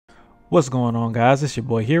What's going on, guys? It's your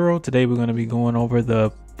boy Hero. Today we're going to be going over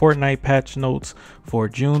the Fortnite patch notes for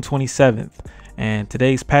June 27th. And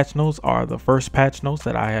today's patch notes are the first patch notes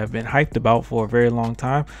that I have been hyped about for a very long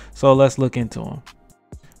time. So let's look into them.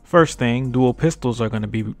 First thing, dual pistols are going to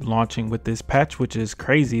be launching with this patch, which is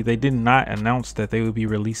crazy. They did not announce that they would be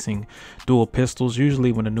releasing dual pistols.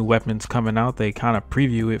 Usually when a new weapon's coming out, they kind of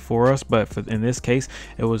preview it for us, but in this case,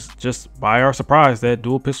 it was just by our surprise that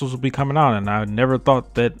dual pistols will be coming out, and I never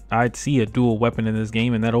thought that I'd see a dual weapon in this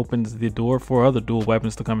game, and that opens the door for other dual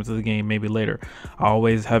weapons to come into the game maybe later. I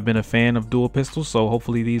always have been a fan of dual pistols, so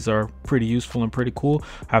hopefully these are pretty useful and pretty cool.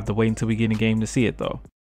 I have to wait until we get in the game to see it though.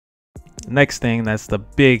 Next thing that's the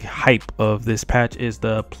big hype of this patch is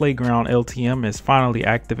the Playground LTM is finally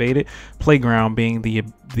activated. Playground being the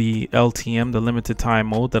LTM, the limited time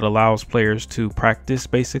mode that allows players to practice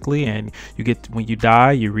basically, and you get, when you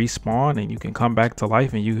die, you respawn and you can come back to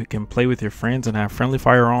life and you can play with your friends and have friendly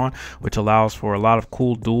fire on, which allows for a lot of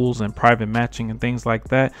cool duels and private matching and things like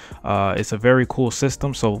that. It's a very cool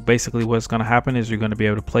system. So basically what's going to happen is you're going to be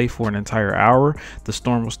able to play for an entire hour. The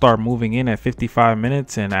storm will start moving in at 55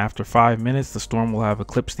 minutes, and after 5 minutes the storm will have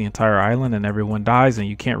eclipsed the entire island and everyone dies, and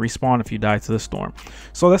you can't respawn if you die to the storm.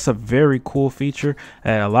 So that's a very cool feature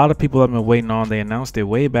that a lot of people have been waiting on. They announced it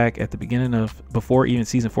way back at the beginning of, before even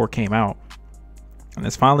season 4 came out, and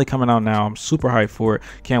it's finally coming out now. I'm super hyped for it.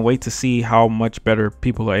 Can't wait to see how much better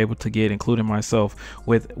people are able to get, including myself,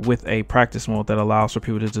 with a practice mode that allows for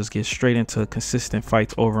people to just get straight into consistent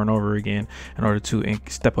fights over and over again in order to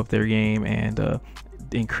step up their game and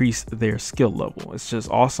increase their skill level. It's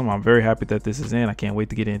just awesome. I'm very happy that this is in. I can't wait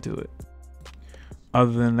to get into it.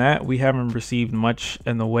 Other than that, we haven't received much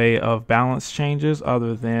in the way of balance changes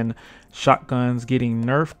other than shotguns getting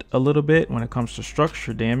nerfed a little bit when it comes to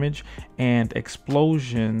structure damage, and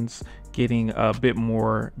explosions getting a bit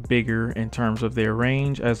more bigger in terms of their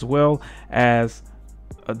range, as well as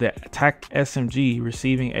the attack SMG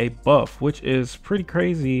receiving a buff, which is pretty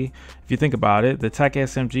crazy if you think about it. The attack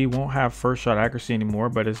SMG won't have first shot accuracy anymore,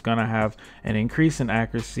 but it's gonna have an increase in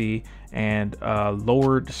accuracy and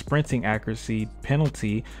lowered sprinting accuracy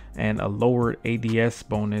penalty and a lowered ADS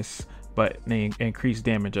bonus, but they increase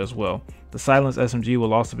damage as well. The silence SMG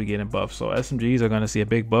will also be getting buffed, so SMGs are going to see a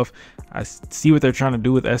big buff. I see what they're trying to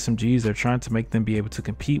do with SMGs. They're trying to make them be able to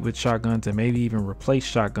compete with shotguns and maybe even replace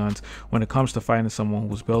shotguns when it comes to fighting someone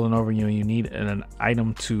who's building over you and you need an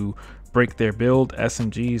item to break their build.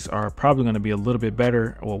 SMGs are probably going to be a little bit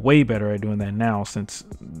better, or way better, at doing that now, since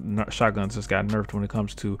shotguns just got nerfed when it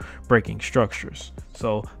comes to breaking structures.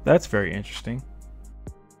 So that's very interesting.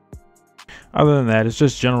 Other than that, it's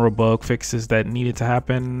just general bug fixes that needed to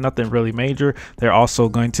happen. Nothing really major. They're also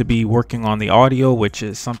going to be working on the audio, which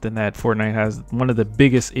is something that Fortnite has. One of the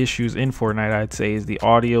biggest issues in Fortnite, I'd say, is the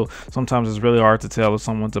audio. Sometimes it's really hard to tell if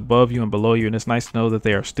someone's above you and below you, and it's nice to know that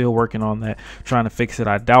they are still working on that, trying to fix it.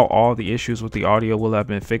 I doubt all the issues with the audio will have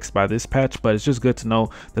been fixed by this patch, but it's just good to know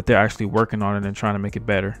that they're actually working on it and trying to make it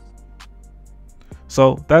better.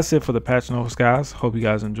 So that's it for the patch notes, guys. Hope you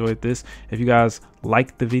guys enjoyed this. If you guys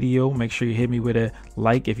liked the video, make sure you hit me with a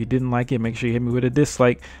like. If you didn't like it, make sure you hit me with a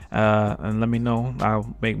dislike, and let me know.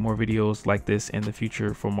 I'll make more videos like this in the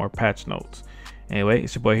future for more patch notes. Anyway,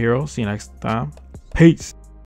 it's your boy Hero. See you next time. Peace.